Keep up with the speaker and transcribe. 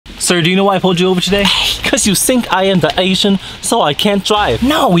Sir, do you know why I pulled you over today? Because you think I am the Asian, so I can't drive.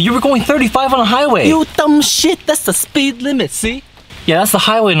 No, you were going 35 on a highway. You dumb shit, that's the speed limit, see? Yeah, that's the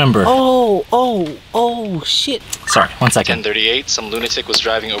highway number. Oh, shit. Sorry, 1 second. 1038, some lunatic was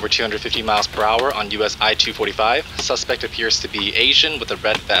driving over 250 miles per hour on US I-245. Suspect appears to be Asian with a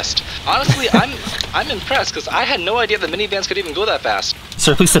red vest. Honestly, I'm impressed because I had no idea that minivans could even go that fast.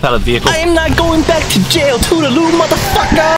 Sir, please step out of the vehicle. I am not going back to jail, Toodaloo, motherfucker!